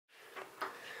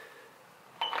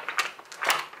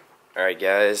Alright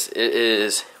guys, it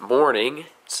is morning,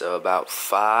 so about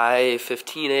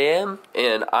 5:15 a.m.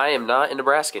 and I am not in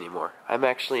Nebraska anymore. I'm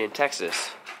actually in Texas.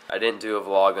 I didn't do a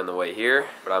vlog on the way here,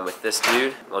 but I'm with this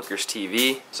dude,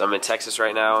 LunkersTV. So I'm in Texas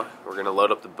right now. We're gonna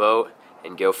load up the boat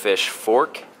and go fish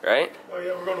Fork, right? Oh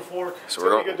yeah, we're going to Fork. So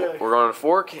we're going to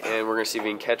Fork, and we're gonna see if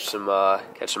we can catch some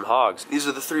hogs. These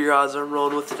are the 3 rods I'm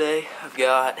rolling with today. I've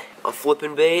got a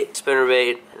flipping bait, spinner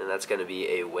bait, and then that's gonna be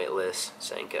a weightless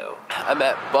Senko. I'm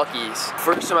at Buc-ee's.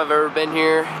 First time I've ever been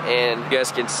here, and you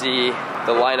guys can see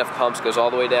the line of pumps goes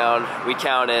all the way down. We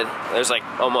counted. There's like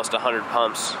almost 100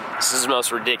 pumps. This is the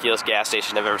most ridiculous gas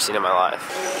station I've ever seen in my life.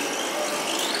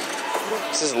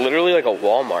 This is literally like a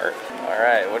Walmart.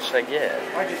 Alright, what should I get?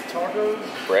 I get tacos.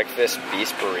 Breakfast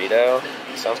beast burrito.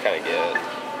 Sounds kind of good.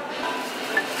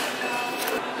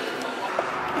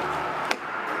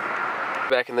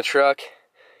 Back in the truck.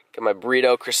 Got my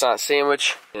burrito croissant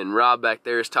sandwich. And Rob back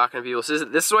there is talking to people.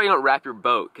 This is why you don't wrap your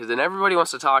boat, because then everybody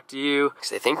wants to talk to you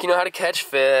because they think you know how to catch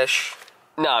fish.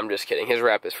 No, I'm just kidding. His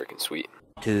wrap is freaking sweet.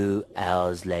 2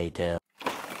 hours later.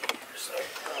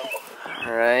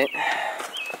 Alright.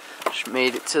 Just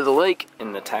made it to the lake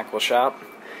in the tackle shop.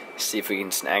 See if we can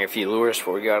snag a few lures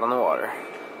before we go out on the water.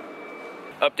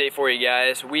 Update for you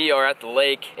guys. We are at the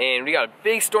lake and we got a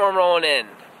big storm rolling in.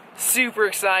 Super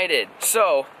excited.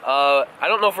 So, I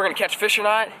don't know if we're gonna catch fish or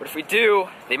not, but if we do,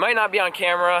 they might not be on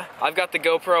camera. I've got the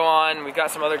GoPro on. We've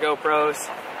got some other GoPros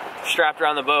strapped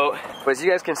around the boat. But as you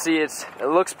guys can see, it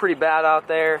looks pretty bad out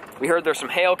there. We heard there's some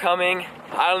hail coming.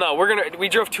 I don't know. We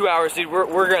drove 2 hours, dude.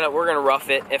 We're gonna rough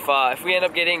it. If we end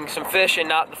up getting some fish and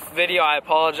not the video, I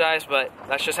apologize, but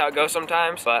that's just how it goes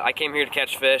sometimes. But I came here to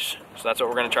catch fish, so that's what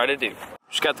we're gonna try to do.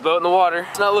 Just got the boat in the water.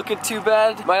 It's not looking too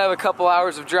bad. Might have a couple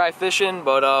hours of dry fishing,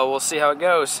 but we'll see how it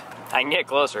goes. I can get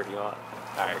closer if you want.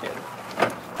 All right, good.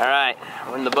 All right,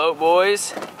 we're in the boat,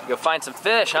 boys. Go find some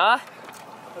fish, huh?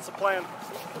 That's the plan.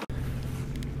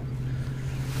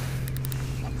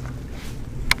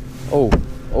 Oh,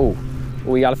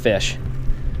 we got a fish.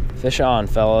 Fish on,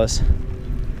 fellas.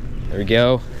 There we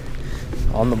go.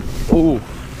 On the, ooh,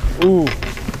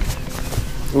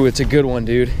 it's a good one,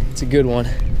 dude. It's a good one.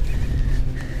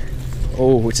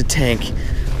 Oh, it's a tank.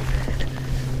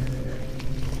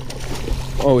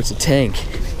 Oh, it's a tank.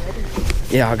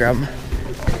 Yeah, I'll grab him.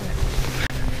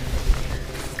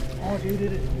 Oh, dude,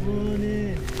 it is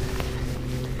running.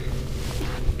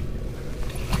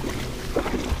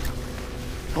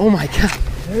 Oh my God.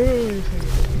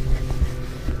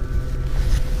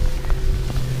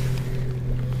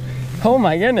 Oh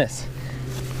my goodness.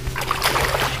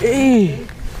 Hey.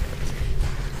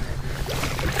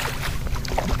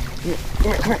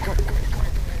 Come here.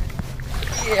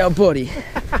 Yeah, buddy.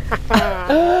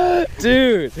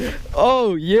 Dude.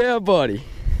 Oh yeah, buddy.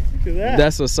 Look at that.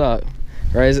 That's what's up.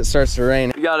 Right as it starts to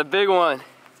rain. We got a big one.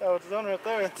 That's how it's done right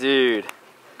there. Dude.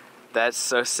 That's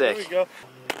so sick. There we go.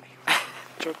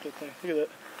 Choke that thing. Look at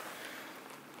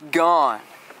that. Gone.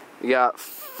 We got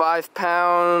 5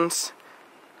 pounds,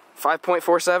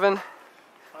 5.47?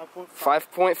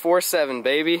 5.47,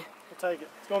 baby. We'll take it.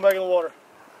 It's going back in the water.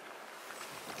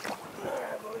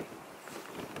 Alright, buddy.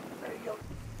 There you go.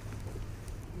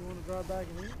 You want to drive back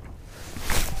in here?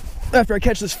 After I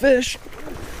catch this fish.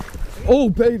 Oh,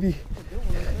 baby.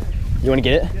 You want to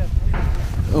get it? Yeah.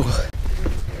 Oh.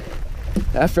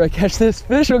 After I catch this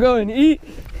fish, we'll go and eat.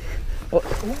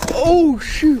 Oh,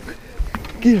 shoot.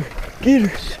 Get her. Get her.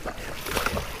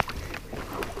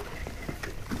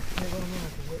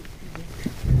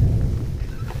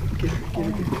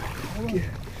 Get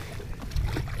her.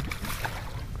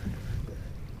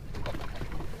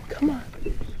 Come on.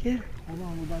 Get her. Hold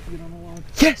on, we're about to get on the line.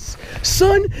 Yes,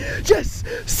 son. Yes,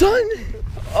 son.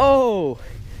 Oh.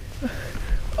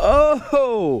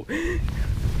 Oh.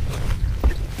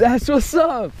 That's what's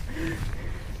up.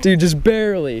 Dude, just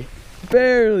barely.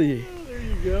 Barely. Oh, there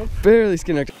you go. Barely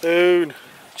skinning. Dude.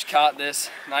 Just caught this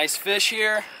nice fish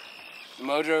here. The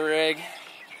Mojo Rig.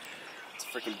 It's a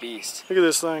freaking beast. Look at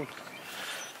this thing.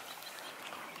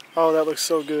 Oh, that looks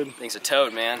so good. Thing's a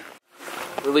toad, man.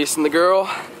 Releasing the girl.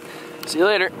 See you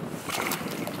later.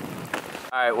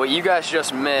 Alright, what you guys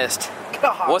just missed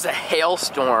was a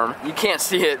hailstorm. You can't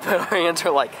see it, but our hands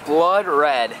are like blood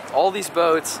red. All these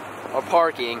boats are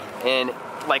parking, and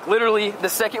like literally the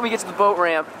second we get to the boat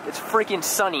ramp, it's freaking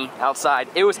sunny outside.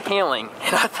 It was hailing,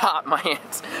 and I thought my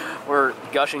hands were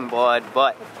gushing blood,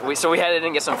 but so we headed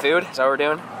and get some food. Is that what we're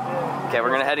doing? Okay, we're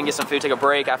gonna head and get some food, take a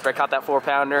break after I caught that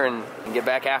 4-pounder, and get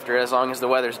back after it as long as the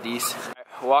weather's decent.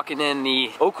 Right, walking in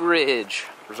the Oak Ridge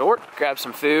Resort, grab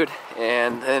some food,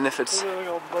 and then if it's,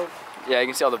 yeah, you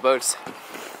can see all the boats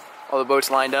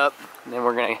lined up, and then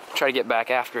we're gonna try to get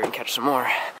back after and catch some more.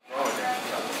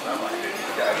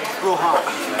 real hot.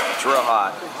 It's real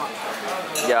hot.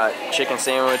 You got chicken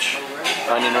sandwich,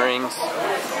 onion rings,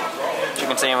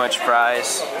 chicken sandwich,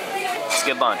 fries. It's a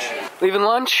good lunch. Leaving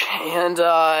lunch, and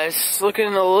it's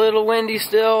looking a little windy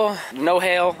still. No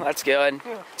hail, that's good.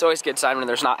 It's always a good sign when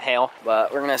there's not hail,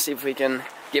 but we're gonna see if we can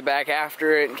get back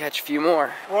after it and catch a few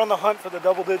more. We're on the hunt for the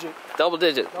double digit. Double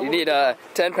digit. You need a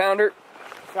 10-pounder?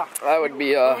 Yeah. That would be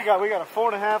we got a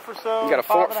 4.5 or so. You got a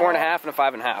 4.5 and a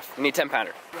 5.5. You need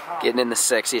 10-pounder. Getting in the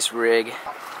sexiest rig.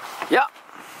 Yeah.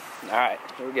 All right,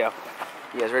 here we go.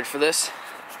 You guys ready for this?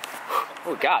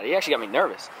 Oh God, he actually got me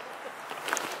nervous.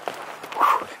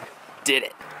 Did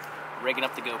it. Rigging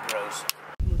up the GoPros.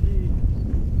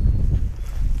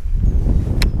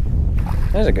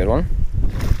 There's a good one.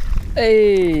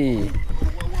 Hey.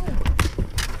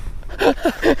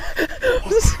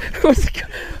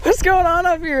 What's going on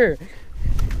up here?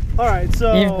 All right,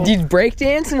 so you break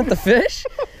dancing at the fish?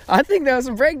 I think that was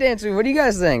some break dancing. What do you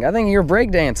guys think? I think you're break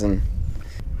dancing.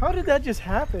 How did that just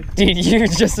happen? Dude, you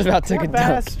just about took a That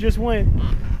dump. bass just went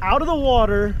out of the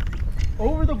water,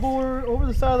 over the board, over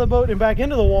the side of the boat, and back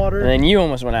into the water. And then you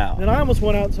almost went out. Then I almost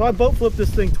went out, so I boat flipped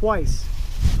this thing twice.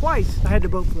 Twice I had to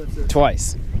boat flip this.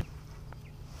 Twice.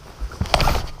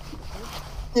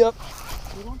 Yep.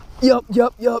 Yep.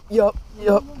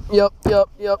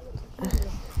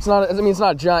 It's not. I mean, it's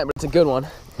not a giant, but it's a good one.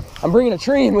 I'm bringing a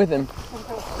tree in with him.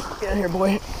 Get in here,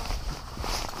 boy.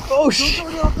 Oh shit!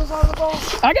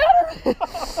 I got her.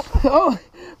 Oh,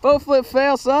 boat flip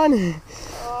fail, son.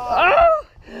 Oh,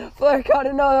 Flair caught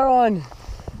another one.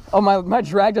 Oh, my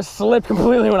drag just slipped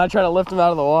completely when I tried to lift him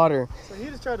out of the water. So he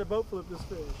just tried to boat flip this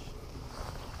fish.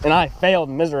 And I failed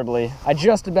miserably. I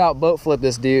just about boat flipped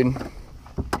this dude.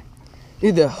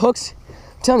 Dude, the hooks,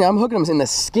 I'm telling you, I'm hooking them in the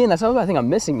skin. That's how I think I'm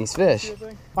missing these fish.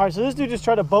 All right, so this dude just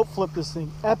tried to boat flip this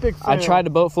thing. Epic fail. I tried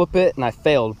to boat flip it and I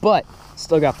failed, but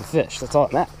still got the fish. That's all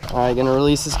that matters. All right, gonna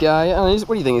release this guy. What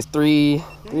do you think? He's three?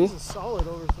 Yeah, he's a solid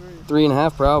over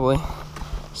 3.5 probably.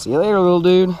 See you later, little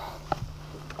dude.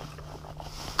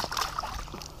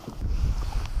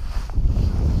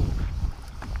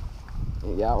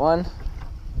 You got one?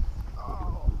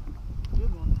 Oh,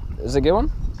 good one. Is it a good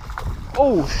one?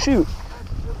 Oh, shoot.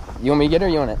 You want me to get her or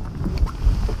you want it?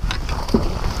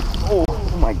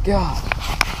 Oh my God.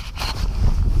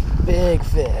 Big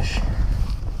fish.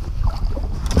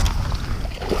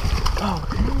 Oh.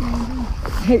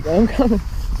 Hey, I'm coming.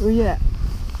 Where you at?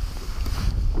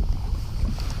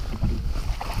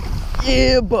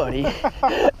 Yeah, buddy.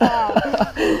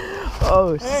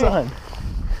 Oh, hey, son.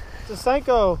 It's a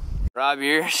Senko. Rob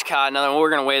here, just caught another one. We're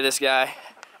gonna weigh this guy.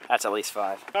 That's at least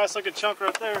 5. Nice looking chunk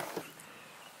right there.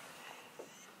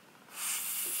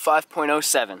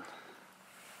 5.07.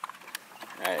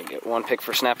 Alright, get one pick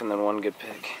for snap and then one good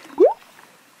pick.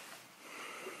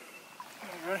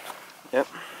 Alright. Yep.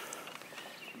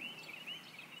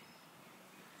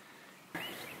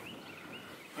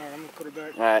 Alright, I'm gonna put her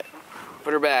back. Alright,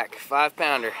 put her back.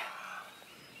 5-pounder.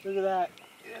 Look at that.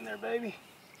 Get in there, baby.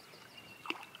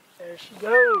 There she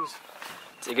goes.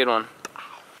 It's a good one.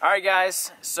 Alright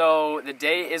guys, so the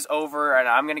day is over and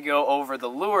I'm gonna go over the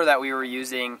lure that we were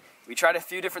using. We tried a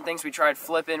few different things. We tried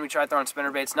flipping, we tried throwing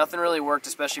spinnerbaits. Nothing really worked,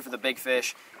 especially for the big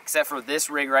fish, except for this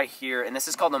rig right here. And this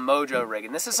is called the Mojo Rig.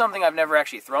 And this is something I've never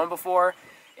actually thrown before.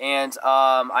 And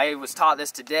I was taught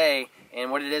this today.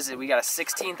 And what it is we got a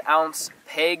 16th ounce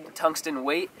peg tungsten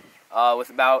weight with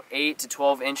about 8 to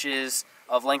 12 inches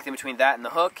of length in between that and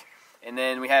the hook. And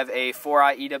then we have a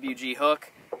 4-eye EWG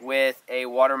hook with a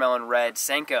watermelon red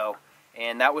Senko.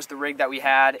 And that was the rig that we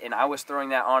had. And I was throwing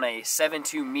that on a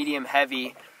 7.2 medium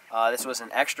heavy. This was an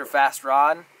extra fast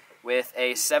rod with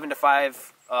a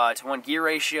 7:5 to 1 gear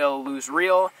ratio loose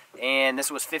reel, and this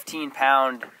was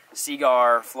 15-pound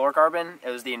Seagar fluorocarbon. It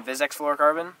was the Invisex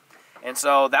fluorocarbon, and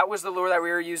so that was the lure that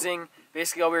we were using.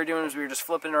 Basically, all we were doing was we were just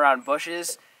flipping around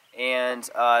bushes and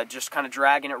just kind of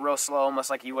dragging it real slow, almost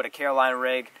like you would a Carolina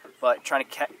rig, but trying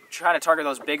to target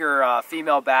those bigger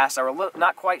female bass that were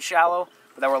not quite shallow,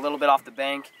 but that were a little bit off the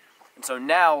bank. And so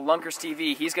now,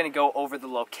 LunkersTV, he's going to go over the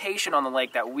location on the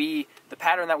lake the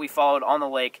pattern that we followed on the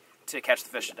lake to catch the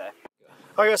fish today.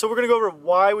 Alright guys, so we're going to go over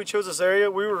why we chose this area.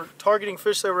 We were targeting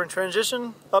fish that were in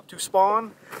transition up to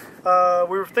spawn.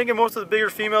 We were thinking most of the bigger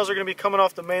females are going to be coming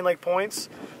off the main lake points.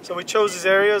 So we chose these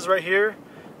areas right here.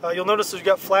 You'll notice we've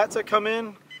got flats that come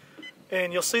in,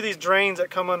 and you'll see these drains that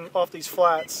come in off these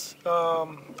flats.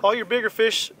 All your bigger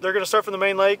fish, they're going to start from the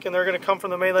main lake, and they're going to come from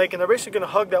the main lake, and they're basically going to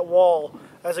hug that wall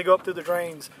as they go up through the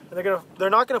drains. And they're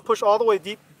not going to push all the way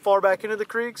deep, far back into the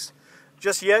creeks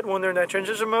just yet when they're in that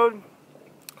transition mode.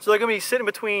 So they're going to be sitting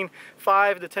between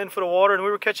 5 to 10 foot of water, and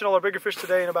we were catching all our bigger fish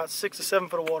today in about 6 to 7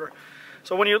 foot of water.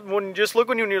 So when you're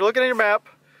looking at your map,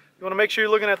 you want to make sure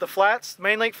you're looking at the flats,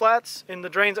 main lake flats, and the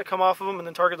drains that come off of them, and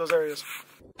then target those areas.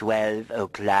 12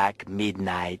 o'clock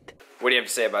midnight. What do you have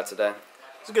to say about today?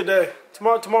 It's a good day.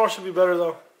 Tomorrow should be better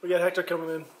though. We got Hector coming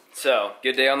in. So,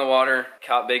 good day on the water,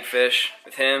 caught big fish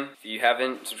with him. If you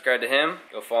haven't subscribed to him,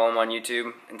 go follow him on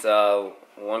YouTube. It's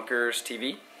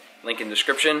LunkersTV, link in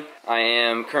description. I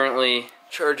am currently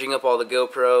charging up all the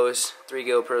GoPros, 3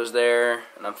 GoPros there,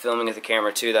 and I'm filming with the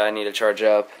camera too that I need to charge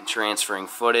up and transferring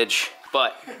footage.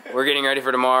 But we're getting ready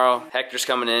for tomorrow. Hector's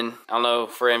coming in. I don't know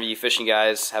for any of you fishing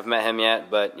guys, haven't met him yet,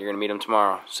 but you're gonna meet him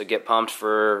tomorrow. So get pumped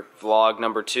for vlog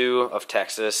number 2 of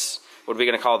Texas. What are we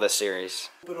gonna call this series?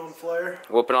 Whooping on FLAIR.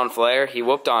 Whooping on FLAIR. He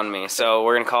whooped on me, so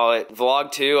we're gonna call it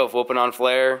vlog 2 of Whooping on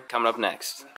FLAIR. Coming up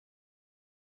next.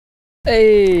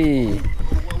 Hey.